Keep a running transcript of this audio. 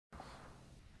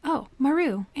Oh,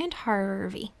 Maru and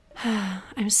Harvey.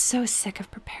 I'm so sick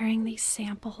of preparing these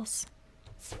samples.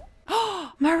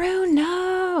 Oh, Maru,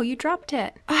 no! You dropped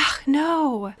it. Ugh,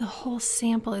 no! The whole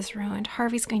sample is ruined.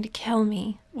 Harvey's going to kill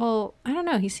me. Well, I don't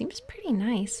know. He seems pretty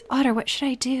nice. Otter, what should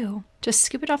I do? Just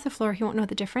scoop it off the floor. He won't know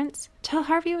the difference. Tell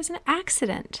Harvey it was an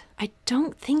accident. I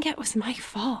don't think it was my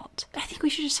fault. I think we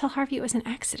should just tell Harvey it was an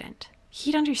accident.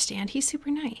 He'd understand. He's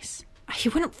super nice. He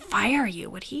wouldn't fire you,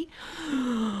 would he?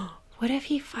 What if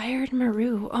he fired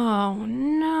Maru? Oh,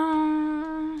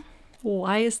 no.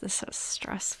 Why is this so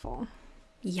stressful?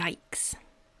 Yikes.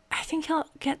 I think he'll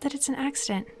get that it's an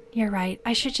accident. You're right.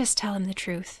 I should just tell him the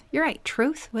truth. You're right.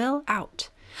 Truth will out.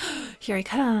 Here he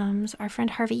comes, our friend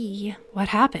Harvey. What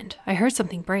happened? I heard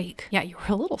something break. Yeah, you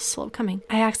were a little slow coming.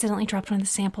 I accidentally dropped one of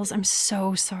the samples. I'm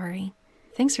so sorry.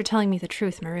 Thanks for telling me the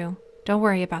truth, Maru. Don't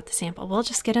worry about the sample. We'll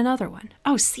just get another one.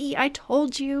 Oh, see, I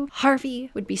told you.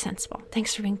 Harvey would be sensible.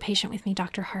 Thanks for being patient with me,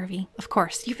 Dr. Harvey. Of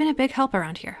course, you've been a big help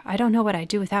around here. I don't know what I'd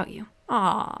do without you.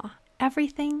 Aw,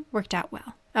 everything worked out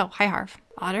well. Oh, hi, Harv.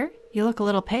 Otter, you look a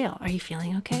little pale. Are you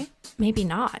feeling okay? Maybe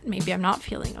not. Maybe I'm not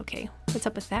feeling okay. What's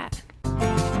up with that?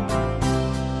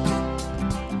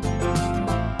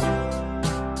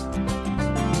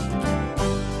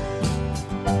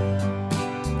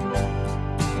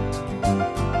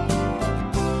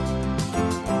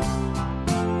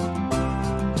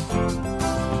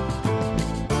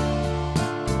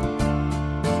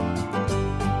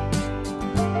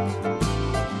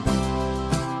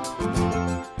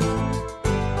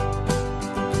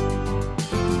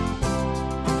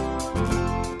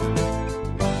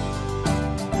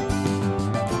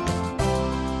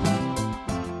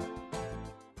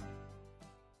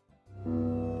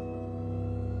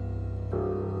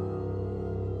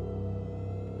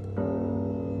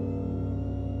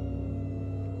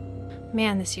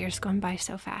 Man, this year's gone by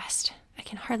so fast. I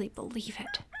can hardly believe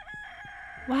it.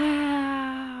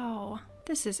 Wow,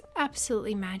 this is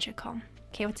absolutely magical.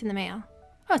 Okay, what's in the mail?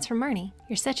 Oh, it's from Marnie.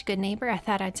 You're such a good neighbor, I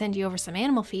thought I'd send you over some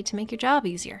animal feed to make your job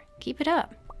easier. Keep it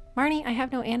up. Marnie, I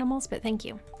have no animals, but thank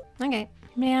you. Okay.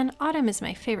 Man, autumn is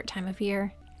my favorite time of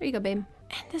year. Here you go, babe.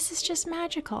 And this is just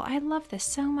magical. I love this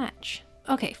so much.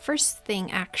 Okay, first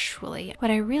thing actually, what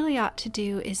I really ought to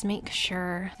do is make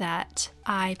sure that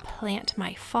I plant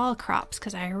my fall crops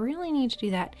because I really need to do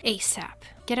that ASAP.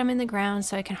 Get them in the ground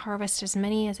so I can harvest as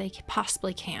many as I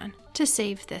possibly can to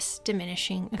save this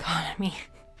diminishing economy.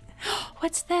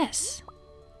 What's this?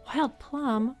 Wild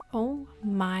plum? Oh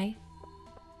my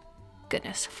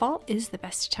goodness, fall is the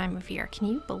best time of year. Can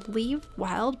you believe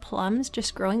wild plums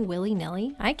just growing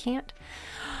willy-nilly? I can't.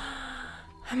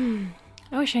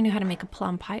 I wish I knew how to make a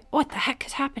plum pie. What the heck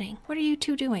is happening? What are you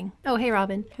two doing? Oh, hey,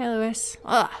 Robin. Hi, Lewis.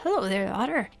 Oh, hello there,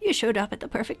 Otter. You showed up at the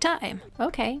perfect time.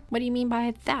 Okay, what do you mean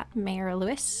by that, Mayor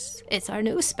Lewis? It's our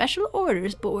new special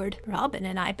orders board. Robin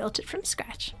and I built it from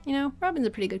scratch. You know, Robin's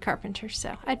a pretty good carpenter,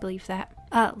 so I'd believe that.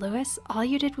 Lewis, all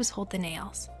you did was hold the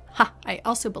nails. Ha, I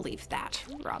also believe that,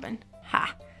 Robin.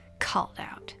 Ha, called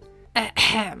out.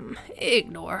 Ahem,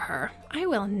 ignore her. I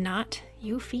will not,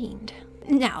 you fiend.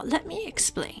 Now, let me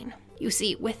explain. You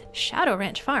see, with Shadow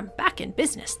Ranch Farm back in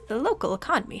business, the local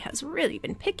economy has really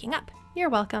been picking up. You're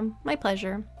welcome. My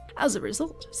pleasure. As a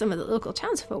result, some of the local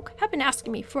townsfolk have been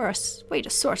asking me for a way to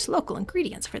source local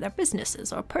ingredients for their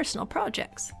businesses or personal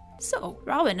projects. So,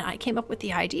 Robin and I came up with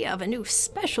the idea of a new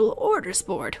special orders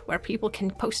board where people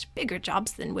can post bigger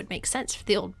jobs than would make sense for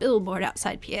the old billboard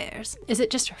outside Pierre's. Is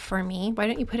it just for me? Why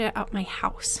don't you put it out my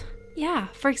house? Yeah,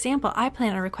 for example, I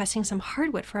plan on requesting some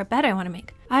hardwood for a bed I want to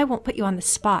make. I won't put you on the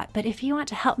spot, but if you want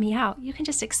to help me out, you can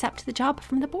just accept the job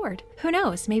from the board. Who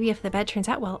knows, maybe if the bed turns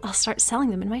out well, I'll start selling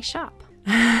them in my shop.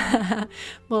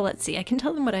 Well, let's see, I can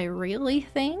tell them what I really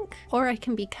think, or I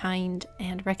can be kind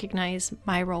and recognize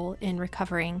my role in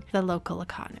recovering the local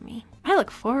economy. I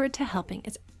look forward to helping.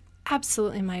 It's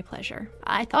absolutely my pleasure.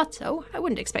 I thought so. I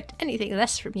wouldn't expect anything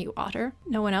less from you, Otter.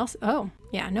 No one else? Oh,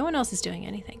 yeah, no one else is doing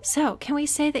anything. So, can we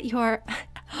say that you're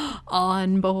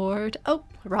on board? Oh,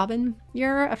 Robin,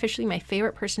 you're officially my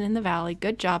favorite person in the valley.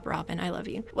 Good job, Robin. I love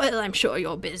you. Well, I'm sure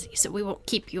you're busy, so we won't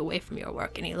keep you away from your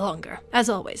work any longer. As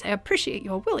always, I appreciate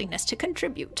your willingness to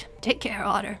contribute. Take care,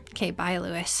 Otter. Okay, bye,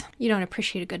 Lewis. You don't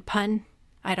appreciate a good pun?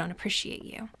 I don't appreciate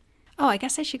you. Oh, I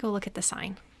guess I should go look at the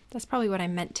sign. That's probably what I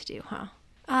meant to do, huh?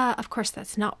 Of course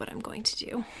that's not what I'm going to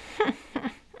do.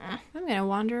 I'm gonna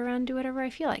wander around and do whatever I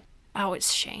feel like. Oh,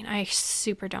 it's Shane. I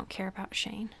super don't care about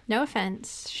Shane. No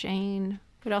offense, Shane,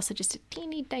 but also just a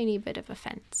teeny tiny bit of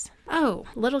offense. Oh,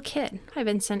 little kid. Hi,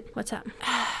 Vincent. What's up?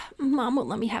 Mom won't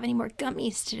let me have any more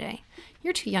gummies today.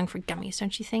 You're too young for gummies,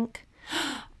 don't you think?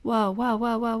 Whoa, whoa,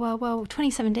 whoa, whoa, whoa, whoa.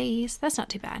 27 days. That's not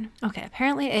too bad. Okay,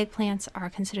 apparently eggplants are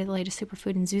considered the latest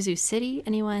superfood in Zuzu City.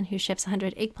 Anyone who ships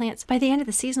 100 eggplants by the end of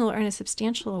the season will earn a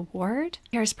substantial award.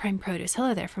 Here's Prime Produce.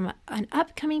 Hello there. From an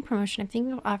upcoming promotion, I'm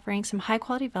thinking of offering some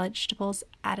high-quality vegetables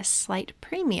at a slight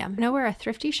premium. I know where a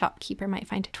thrifty shopkeeper might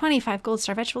find 25 gold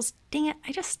star vegetables. Dang it,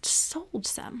 I just sold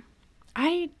some.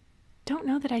 I don't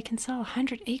know that I can sell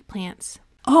 100 eggplants.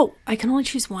 Oh, I can only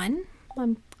choose one? Well,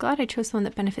 I'm glad I chose the one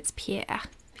that benefits Pierre.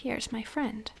 Pierre's my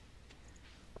friend.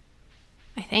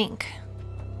 I think.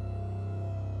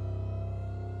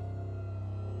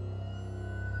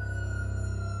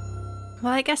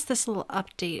 Well, I guess this little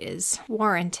update is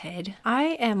warranted.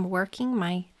 I am working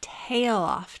my tail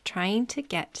off trying to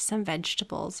get some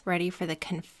vegetables ready for the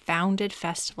confounded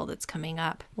festival that's coming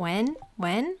up. When?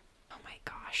 Oh my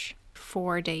gosh.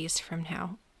 4 days from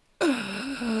now.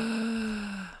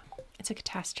 It's a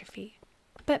catastrophe.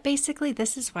 But basically,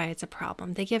 this is why it's a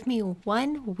problem. They give me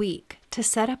 1 week to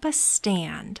set up a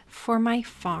stand for my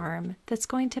farm that's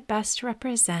going to best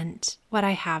represent what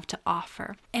I have to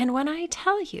offer. And when I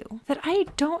tell you that I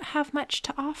don't have much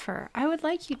to offer, I would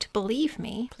like you to believe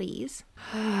me, please.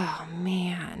 Oh,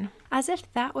 man. As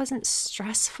if that wasn't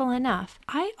stressful enough,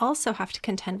 I also have to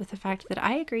contend with the fact that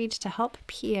I agreed to help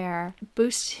Pierre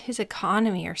boost his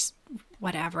economy or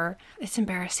whatever. It's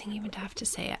embarrassing even to have to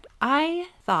say it. I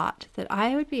thought that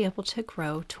I would be able to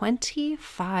grow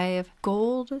 25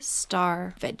 gold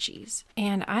star veggies.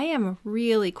 And I am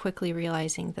really quickly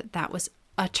realizing that that was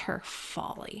utter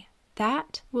folly.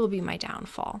 That will be my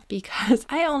downfall because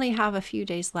I only have a few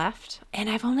days left and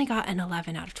I've only got an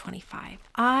 11 out of 25.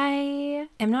 I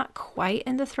am not quite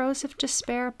in the throes of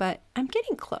despair, but I'm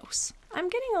getting close. I'm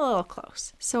getting a little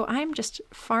close. So I'm just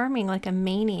farming like a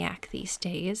maniac these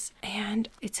days and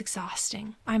it's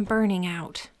exhausting. I'm burning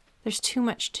out. There's too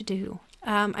much to do.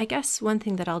 I guess one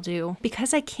thing that I'll do,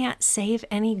 because I can't save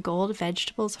any gold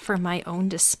vegetables for my own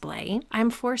display, I'm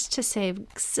forced to save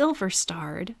silver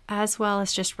starred as well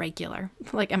as just regular.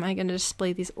 Like, am I going to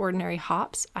display these ordinary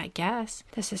hops? I guess.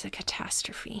 This is a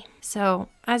catastrophe. So,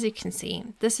 as you can see,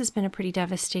 this has been a pretty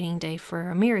devastating day for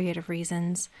a myriad of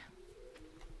reasons.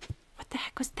 What the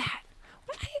heck was that?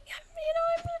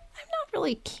 I'm not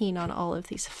really keen on all of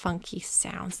these funky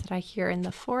sounds that I hear in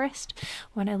the forest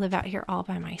when I live out here all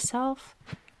by myself.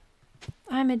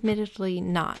 I'm admittedly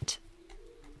not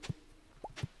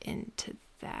into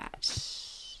that.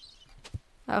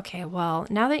 Okay, well,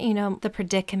 now that you know the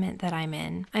predicament that I'm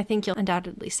in, I think you'll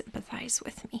undoubtedly sympathize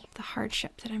with me, the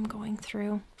hardship that I'm going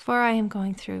through. For I am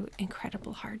going through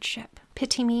incredible hardship.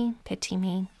 Pity me,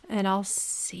 and I'll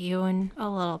see you in a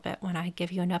little bit when I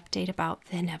give you an update about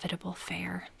the inevitable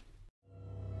fair.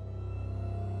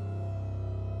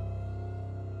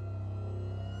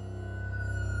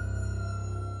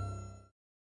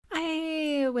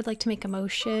 I would like to make a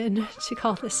motion to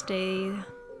call this day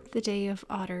the Day of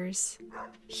Otter's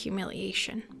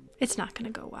Humiliation. It's not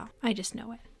going to go well. I just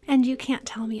know it. And you can't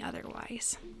tell me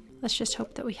otherwise. Let's just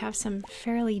hope that we have some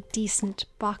fairly decent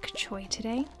bok choy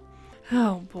today.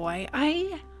 Oh boy,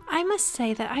 I must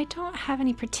say that I don't have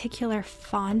any particular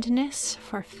fondness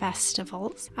for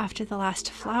festivals after the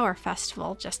last flower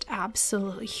festival just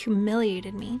absolutely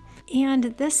humiliated me. And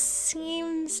this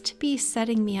seems to be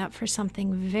setting me up for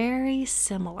something very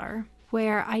similar,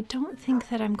 where I don't think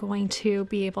that I'm going to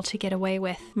be able to get away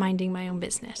with minding my own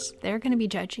business. They're going to be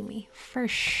judging me for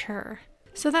sure.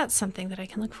 So that's something that I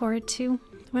can look forward to,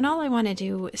 when all I want to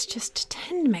do is just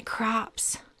tend my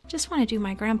crops. Just want to do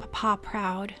my grandpapa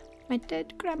proud. My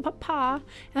dead grandpapa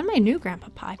and my new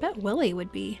grandpapa. I bet Willie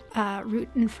would be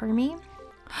rooting for me.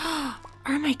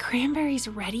 Are my cranberries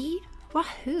ready?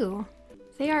 Wahoo!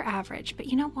 They are average, but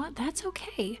you know what? That's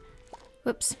okay.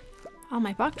 Whoops. All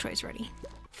my bok choy's ready.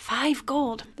 5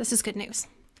 gold. This is good news.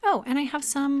 Oh, and I have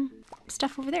some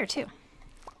stuff over there too.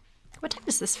 What time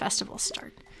does this festival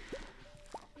start?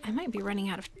 I might be running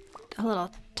out of a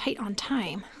little tight on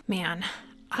time. Man,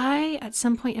 I at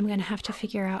some point am going to have to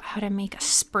figure out how to make a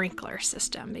sprinkler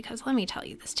system, because let me tell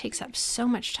you, this takes up so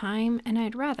much time and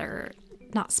I'd rather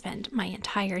not spend my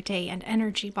entire day and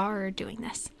energy bar doing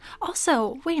this.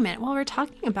 Also, wait a minute, while we're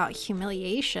talking about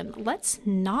humiliation, let's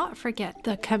not forget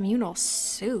the communal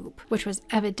soup, which was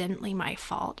evidently my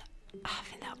fault.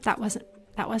 That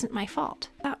wasn't my fault.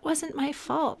 That wasn't my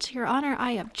fault. Your Honor,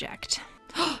 I object.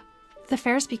 The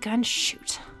fair's begun.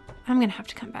 Shoot. I'm gonna have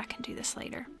to come back and do this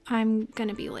later. I'm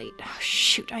gonna be late. Oh,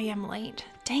 shoot, I am late.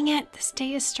 Dang it, this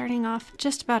day is starting off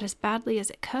just about as badly as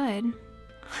it could.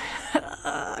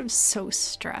 I'm so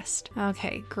stressed.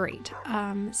 Okay, great.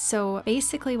 So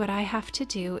basically what I have to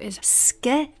do is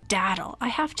skedaddle. I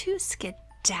have to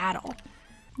skedaddle.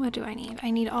 What do I need?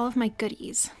 I need all of my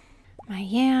goodies. My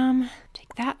yam.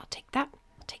 Take that. I'll take that.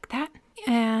 I'll take that.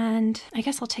 And I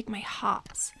guess I'll take my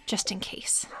hops just in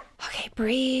case. Okay,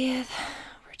 breathe.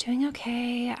 We're doing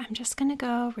okay. I'm just gonna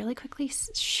go really quickly.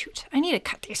 Shoot, I need to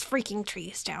cut these freaking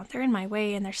trees down. They're in my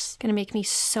way and they're gonna make me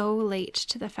so late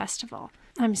to the festival.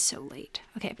 I'm so late.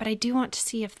 Okay, but I do want to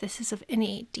see if this is of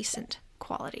any decent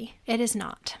quality. It is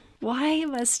not. Why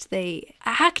must they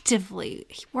actively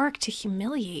work to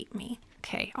humiliate me?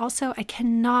 Okay, also I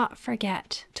cannot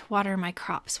forget to water my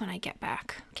crops when I get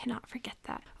back. Cannot forget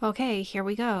that. Okay, here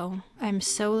we go. I'm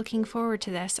so looking forward to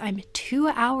this. I'm 2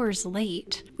 hours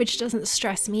late, which doesn't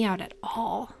stress me out at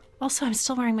all. Also, I'm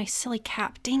still wearing my silly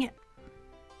cap. Dang it.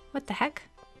 What the heck?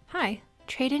 Hi.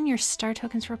 Trade in your star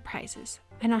tokens for prizes.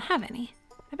 I don't have any.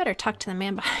 I better talk to the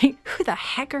man behind. Who the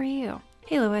heck are you?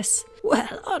 Hey, Lewis.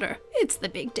 Well, Otter, it's the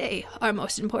big day, our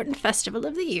most important festival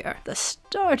of the year, the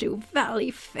Stardew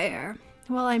Valley Fair.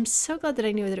 Well, I'm so glad that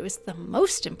I knew that it was the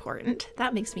most important.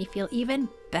 That makes me feel even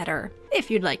better. If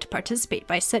you'd like to participate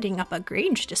by setting up a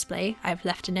grange display, I've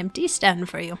left an empty stand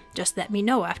for you. Just let me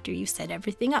know after you set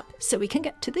everything up so we can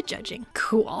get to the judging.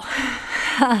 Cool.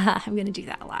 I'm gonna do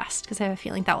that last because I have a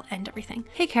feeling that will end everything.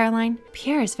 Hey, Caroline.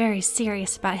 Pierre is very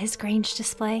serious about his grange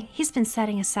display. He's been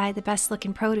setting aside the best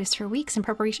looking produce for weeks in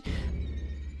preparation.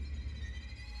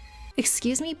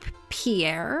 Excuse me,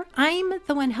 Pierre? I'm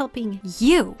the one helping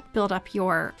you build up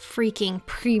your freaking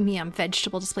premium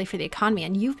vegetable display for the economy,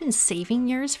 and you've been saving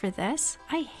yours for this?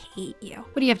 I hate you.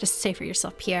 What do you have to say for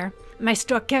yourself, Pierre? My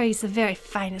store carries the very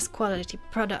finest quality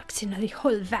products in the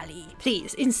whole valley.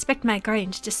 Please inspect my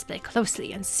grange display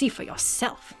closely and see for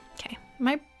yourself. Okay,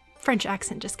 my French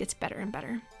accent just gets better and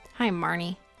better. Hi,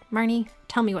 Marnie. Marnie,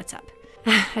 tell me what's up.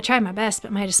 I tried my best,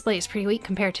 but my display is pretty weak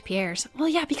compared to Pierre's. Well,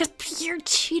 yeah, because Pierre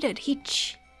cheated. He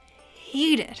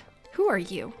cheated. Who are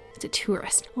you? It's a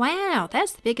tourist. Wow,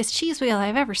 that's the biggest cheese wheel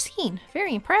I've ever seen.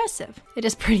 Very impressive. It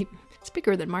is pretty... It's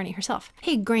bigger than Marnie herself.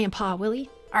 Hey, Grandpa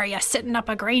Willie. Are you setting up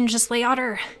a grange display,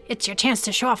 Otter? It's your chance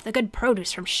to show off the good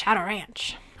produce from Shadow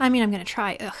Ranch. I mean, I'm gonna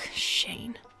try. Ugh,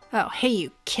 Shane. Oh, hey,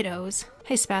 you kiddos.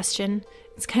 Hey, Sebastian.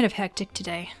 It's kind of hectic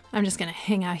today. I'm just gonna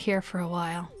hang out here for a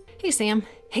while. Hey, Sam.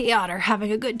 Hey, Otter,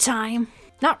 having a good time?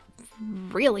 Not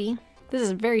really. This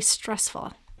is very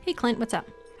stressful. Hey, Clint, what's up?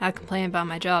 I complain about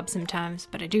my job sometimes,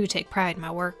 but I do take pride in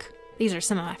my work. These are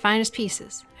some of my finest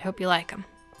pieces. I hope you like them.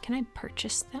 Can I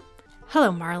purchase them? Hello,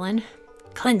 Marlin.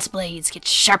 Clint's blades get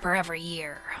sharper every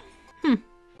year.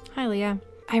 Hi, Leah.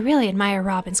 I really admire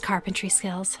Robin's carpentry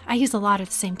skills. I use a lot of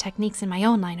the same techniques in my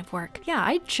own line of work. Yeah,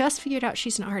 I just figured out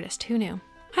she's an artist. Who knew?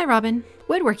 Hi, Robin.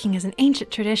 Woodworking is an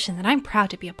ancient tradition that I'm proud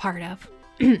to be a part of.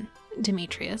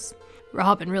 Demetrius.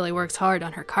 Robin really works hard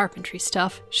on her carpentry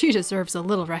stuff. She deserves a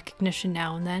little recognition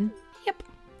now and then. Yep,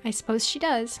 I suppose she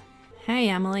does. Hey,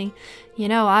 Emily. You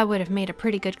know, I would have made a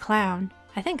pretty good clown.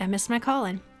 I think I missed my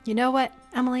calling. You know what,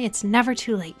 Emily? It's never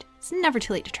too late. It's never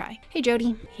too late to try. Hey,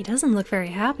 Jody. He doesn't look very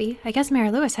happy. I guess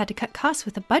Mayor Lewis had to cut costs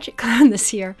with the budget clown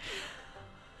this year.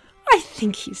 I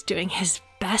think he's doing his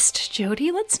best,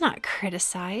 Jody. Let's not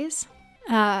criticize.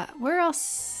 Where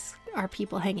else are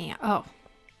people hanging out? Oh.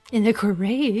 In the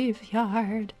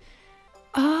graveyard.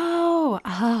 Oh,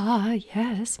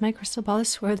 yes. My crystal ball is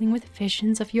swirling with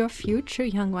visions of your future,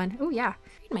 young one. Oh, yeah.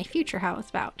 Read my future, how it's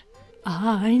about.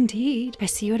 Ah, indeed. I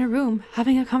see you in a room,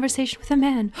 having a conversation with a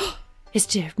man. It's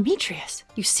Demetrius.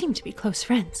 You seem to be close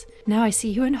friends. Now I see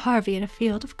you and Harvey in a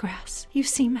field of grass. You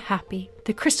seem happy.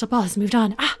 The crystal ball has moved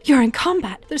on. Ah, you're in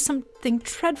combat. There's something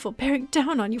dreadful bearing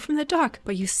down on you from the dark,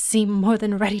 but you seem more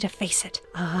than ready to face it.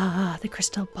 Ah, the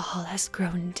crystal ball has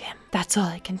grown dim. That's all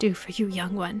I can do for you,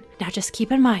 young one. Now just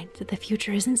keep in mind that the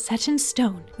future isn't set in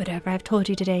stone. Whatever I've told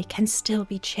you today can still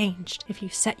be changed if you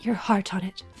set your heart on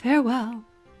it. Farewell.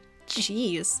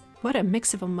 Jeez. What a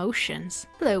mix of emotions.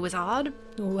 Hello, Wizard.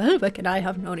 Well, Vic and I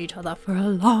have known each other for a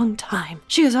long time.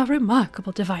 She is a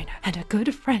remarkable diviner and a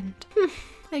good friend.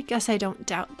 I guess I don't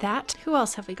doubt that. Who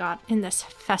else have we got in this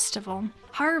festival?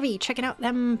 Harvey, checking out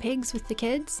them pigs with the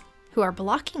kids who are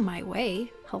blocking my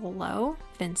way. Hello,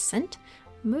 Vincent.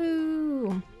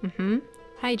 Moo.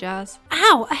 Hi, Jaws.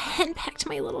 Ow, a hen pecked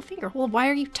my little finger. Well, why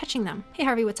are you touching them? Hey,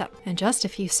 Harvey, what's up? And just a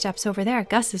few steps over there,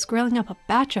 Gus is grilling up a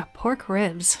batch of pork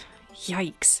ribs.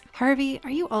 Yikes. Harvey, are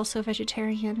you also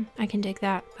vegetarian? I can dig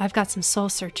that. I've got some soul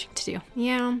searching to do.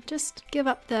 Yeah, just give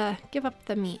up the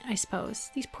meat, I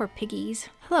suppose. These poor piggies.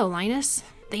 Hello, Linus.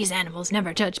 These animals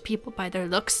never judge people by their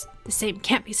looks. The same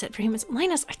can't be said for humans.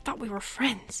 Linus, I thought we were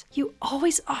friends. You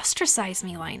always ostracize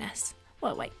me, Linus.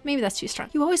 Well, wait, maybe that's too strong.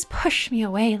 You always push me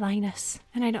away, Linus,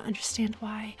 and I don't understand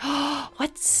why.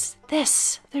 What's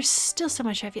this? There's still so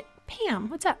much of you. Pam,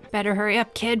 what's up? Better hurry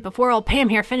up, kid, before old Pam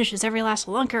here finishes every last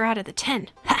lunker out of the tin.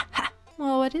 Ha ha.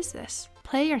 Well, what is this?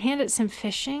 Play your hand at some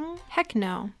fishing? Heck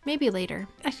no. Maybe later.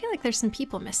 I feel like there's some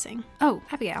people missing. Oh,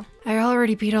 Abigail. I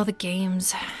already beat all the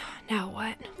games. Now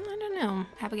what? I don't know.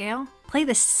 Abigail? Play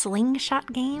the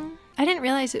slingshot game? I didn't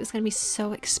realize it was going to be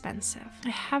so expensive. I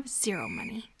have 0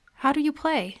 money. How do you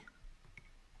play?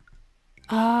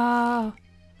 Oh.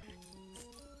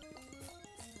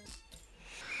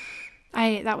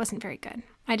 That wasn't very good.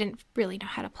 I didn't really know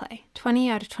how to play. 20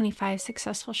 out of 25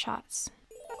 successful shots.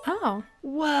 Oh.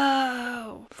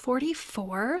 Whoa.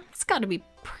 44? It's got to be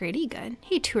pretty good.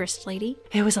 Hey, tourist lady.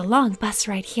 It was a long bus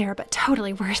ride here, but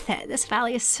totally worth it. This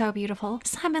valley is so beautiful.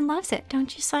 Simon loves it,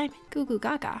 don't you, Simon? Goo goo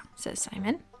gaga, says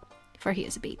Simon, for he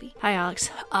is a baby. Hi, Alex.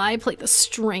 I played the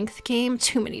strength game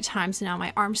too many times now.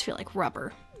 My arms feel like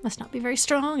rubber. Must not be very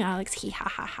strong, Alex. Hee ha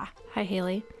ha ha. Hi,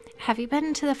 Haley. Have you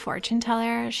been to the fortune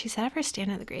teller? She said ever stand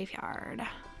in the graveyard.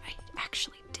 I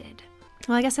actually did.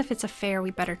 Well, I guess if it's a fair, we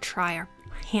better try our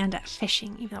hand at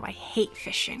fishing, even though I hate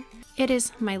fishing. It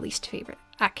is my least favorite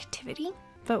activity,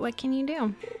 but what can you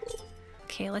do?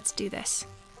 Okay, let's do this.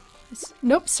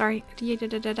 Nope, sorry.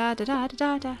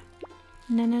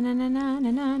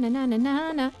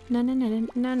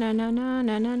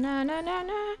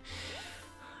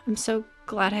 I'm so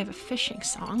glad I have a fishing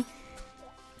song.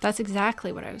 That's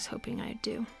exactly what I was hoping I'd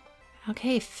do.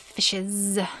 Okay,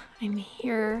 fishes. I'm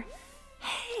here.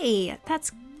 Hey,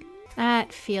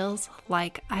 that feels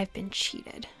like I've been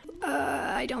cheated.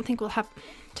 I don't think we'll have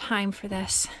time for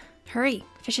this. Hurry,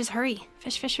 fishes, hurry.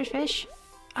 Fish, fish, fish, fish.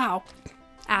 Ow.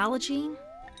 Algae?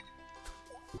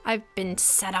 I've been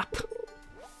set up.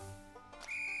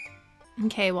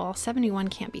 Okay, well, 71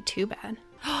 can't be too bad.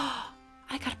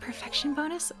 I got a perfection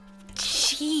bonus?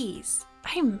 Jeez,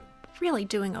 I'm really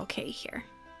doing okay here.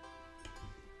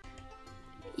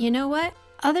 You know what?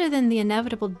 Other than the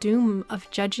inevitable doom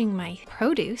of judging my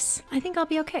produce, I think I'll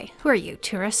be okay. Who are you,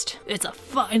 tourist? It's a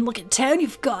fine looking town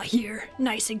you've got here.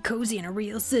 Nice and cozy and a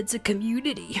real sense of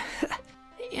community.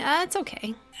 Yeah, it's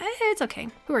okay. It's okay.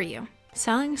 Who are you?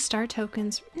 Selling star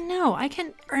tokens? No, I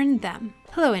can earn them.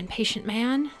 Hello, impatient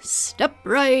man. Step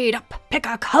right up. Pick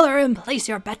a color and place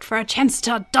your bet for a chance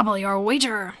to double your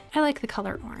wager. I like the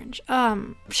color orange.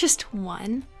 Just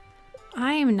one.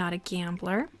 I am not a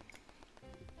gambler.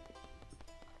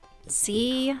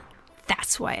 See?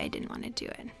 That's why I didn't want to do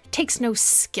it. It takes no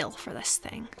skill for this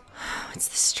thing. It's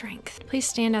the strength. Please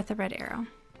stand at the red arrow.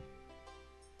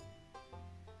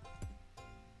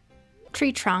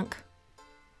 Tree trunk.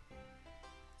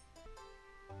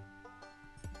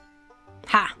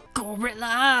 Ha!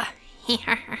 Gorilla!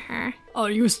 Are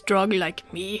you strong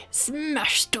like me?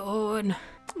 Smash stone!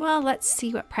 Well, let's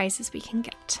see what prizes we can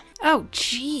get. Oh,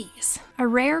 jeez. A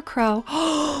rare crow.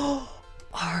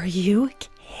 Are you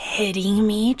kidding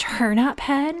me, turnip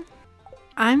head?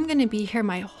 I'm gonna be here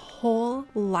my whole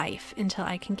life until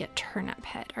I can get turnip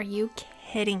head. Are you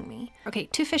kidding me? Okay,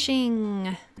 to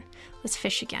fishing. Let's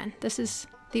fish again. This is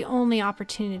the only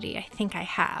opportunity I think I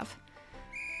have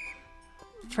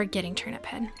for getting turnip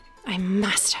head. I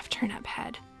must have turnip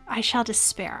head. I shall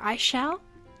despair. I shall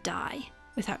die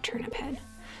without turnip head.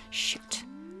 Shoot.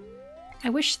 I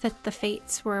wish that the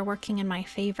fates were working in my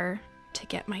favor to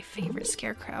get my favorite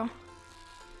scarecrow.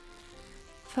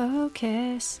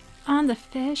 Focus on the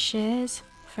fishes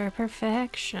for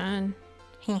perfection.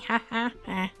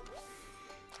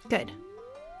 Good.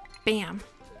 Bam.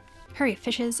 Hurry,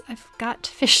 fishes. I've got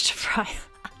fish to fry.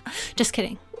 Just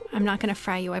kidding. I'm not going to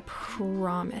fry you, I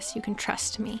promise. You can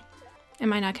trust me.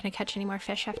 Am I not going to catch any more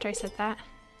fish after I said that?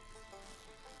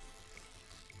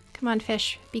 Come on,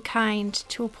 fish. Be kind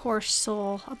to a poor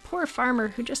soul. A poor farmer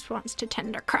who just wants to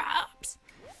tend our crops.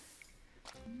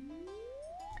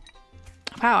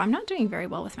 Wow, I'm not doing very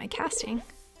well with my casting.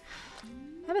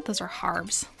 I bet those are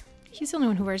Harbs. He's the only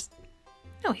one who wears...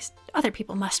 No, other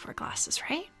people must wear glasses,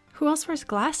 right? Who else wears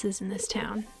glasses in this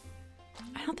town?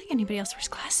 I don't think anybody else wears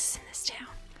glasses in this town.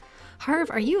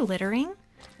 Harv, are you littering?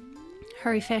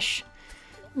 Hurry, fish.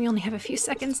 We only have a few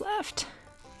seconds left.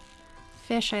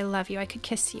 Fish, I love you. I could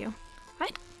kiss you.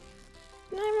 What?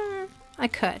 I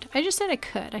could. I just said I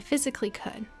could. I physically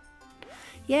could.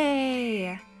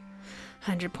 Yay!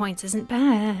 100 points isn't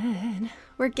bad.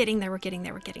 We're getting there, we're getting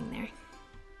there, we're getting there.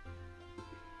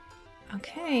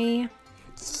 Okay.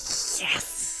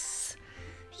 Yes!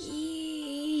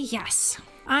 Yes!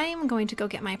 I'm going to go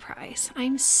get my prize.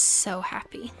 I'm so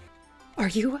happy. Are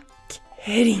you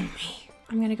kidding me?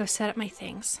 I'm gonna go set up my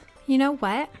things. You know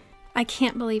what? I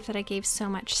can't believe that I gave so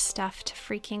much stuff to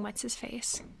freaking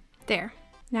what's-his-face. There.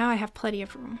 Now I have plenty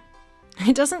of room.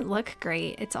 It doesn't look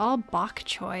great. It's all bok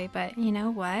choy, but you know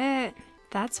what?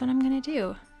 That's what I'm gonna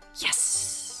do.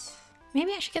 Yes!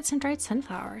 Maybe I should get some dried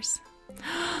sunflowers.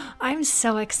 I'm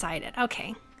so excited.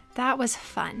 Okay, that was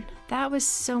fun. That was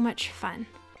so much fun.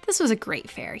 This was a great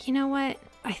fair. You know what?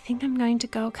 I think I'm going to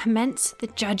go commence the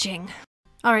judging.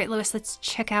 All right, Lewis, let's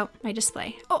check out my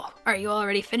display. Oh, are you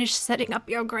already finished setting up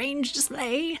your grange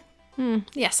display?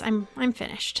 Yes, I'm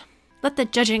finished. Let the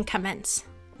judging commence.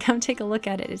 Come take a look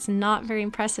at it. It's not very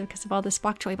impressive because of all this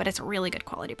bok choy, but it's really good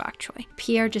quality bok choy.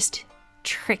 Pierre just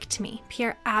tricked me.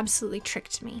 Pierre absolutely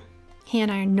tricked me. He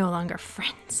and I are no longer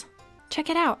friends. Check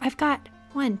it out. I've got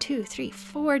 1, 2, 3,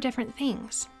 4 different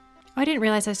things. Oh, I didn't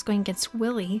realize I was going against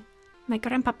Willie. My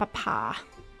grandpapa.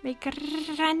 My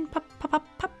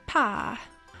grandpapa.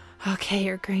 Okay,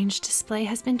 your grange display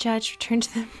has been judged. Return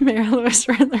to the Mayor Lewis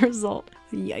for the result.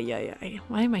 Yeah.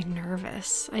 Why am I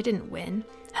nervous? I didn't win.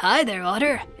 Hi there,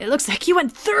 Otter. It looks like you won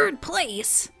 3rd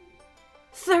place.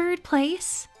 3rd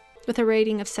place? With a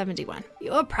rating of 71.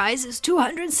 Your prize is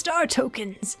 200 star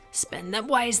tokens. Spend them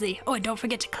wisely. Oh, and don't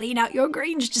forget to clean out your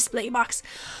grange display box.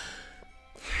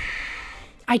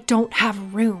 I don't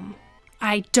have room.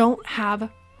 I don't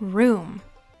have room.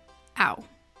 Ow.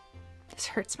 This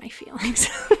hurts my feelings.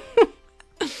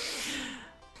 I'm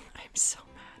so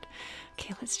mad.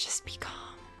 Okay, let's just be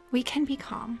calm. We can be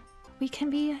calm. We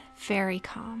can be very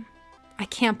calm. I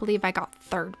can't believe I got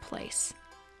 3rd place.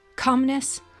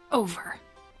 Calmness over.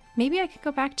 Maybe I could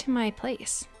go back to my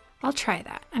place. I'll try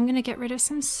that. I'm gonna get rid of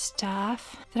some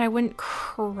stuff that I wouldn't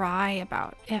cry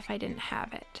about if I didn't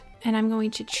have it. And I'm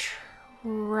going to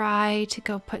try to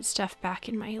go put stuff back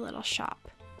in my little shop.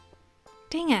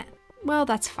 Dang it. Well,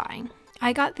 that's fine.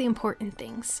 I got the important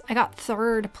things. I got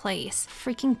 3rd place.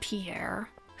 Freaking Pierre.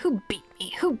 Who beat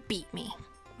me? Who beat me?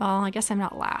 Well, I guess I'm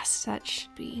not last. That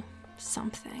should be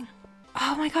something.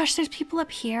 Oh my gosh, there's people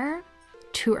up here?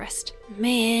 Tourist.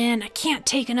 Man, I can't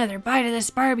take another bite of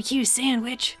this barbecue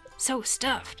sandwich. So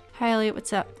stuffed. Hi Elliot,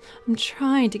 what's up? I'm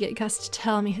trying to get Gus to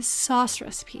tell me his sauce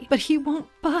recipe, but he won't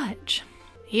budge.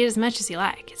 Eat as much as you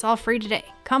like. It's all free today.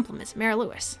 Compliments, Mayor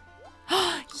Lewis.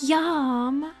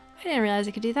 Yum! I didn't realize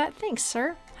I could do that. Thanks,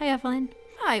 sir. Hi, Evelyn.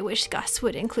 I wish Gus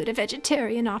would include a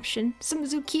vegetarian option. Some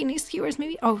zucchini skewers,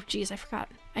 maybe? Oh, geez, I forgot.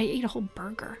 I ate a whole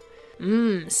burger.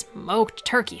 Smoked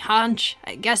turkey haunch.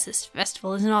 I guess this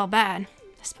festival isn't all bad.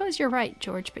 I suppose you're right,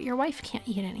 George, but your wife can't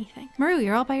eat anything. Maru,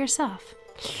 you're all by yourself.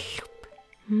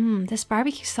 This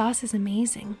barbecue sauce is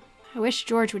amazing. I wish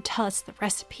George would tell us the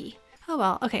recipe. Oh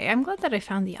well, okay, I'm glad that I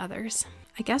found the others.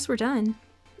 I guess we're done.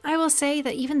 I will say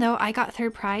that even though I got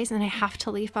 3rd prize and I have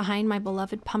to leave behind my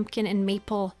beloved pumpkin and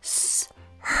maple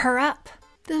syrup,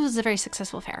 this was a very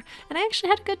successful fair, and I actually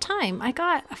had a good time. I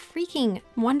got a freaking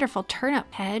wonderful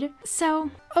turnip head,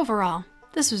 so overall,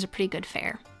 this was a pretty good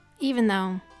fair. Even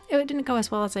though it didn't go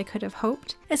as well as I could have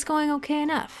hoped, it's going okay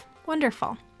enough.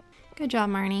 Wonderful. Good job,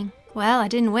 Marnie. Well, I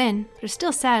didn't win, but it's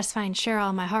still satisfying to share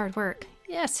all my hard work.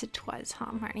 Yes, it was,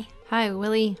 huh, Marnie? Hi,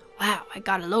 Willie. Wow, I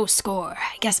got a low score.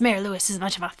 I guess Mayor Lewis is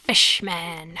much of a fish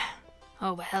man.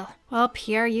 Oh well. Well,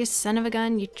 Pierre, you son of a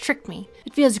gun, you tricked me.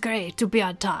 It feels great to be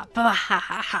on top. Ha ha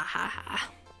ha ha ha.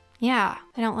 Yeah,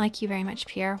 I don't like you very much,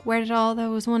 Pierre. Where did all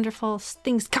those wonderful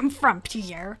things come from,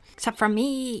 Pierre? Except from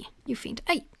me, you fiend.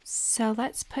 Ay. So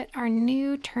let's put our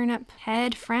new turnip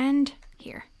head friend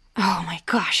here. Oh my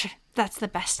gosh, that's the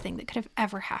best thing that could have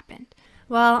ever happened.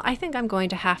 Well, I think I'm going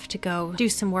to have to go do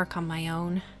some work on my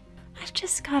own. I've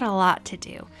just got a lot to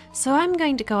do. So I'm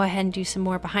going to go ahead and do some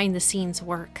more behind the scenes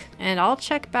work. And I'll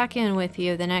check back in with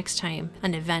you the next time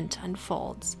an event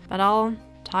unfolds. But I'll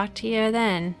talk to you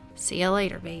then. See you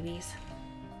later, babies.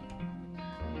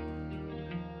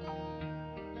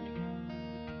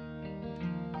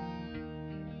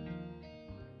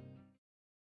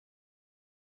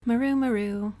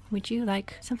 Maru, would you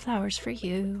like some flowers for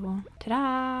you?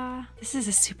 Ta-da! This is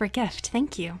a super gift,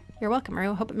 thank you. You're welcome,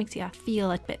 Maru. Hope it makes you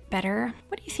feel a bit better.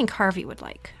 What do you think Harvey would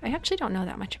like? I actually don't know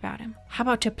that much about him. How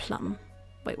about a plum?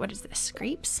 Wait, what is this?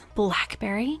 Grapes?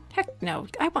 Blackberry? Heck no,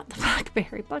 I want the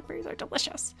blackberry. Blackberries are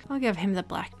delicious. I'll give him the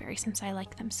blackberry since I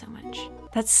like them so much.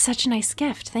 That's such a nice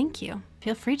gift, thank you.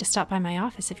 Feel free to stop by my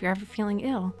office if you're ever feeling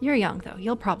ill. You're young though,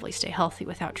 you'll probably stay healthy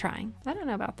without trying. I don't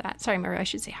know about that. Sorry, Maru, I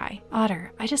should say hi.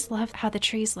 Otter, I just love how the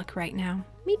trees look right now.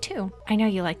 Me too. I know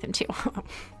you like them too.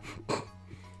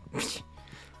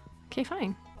 Okay,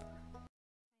 fine.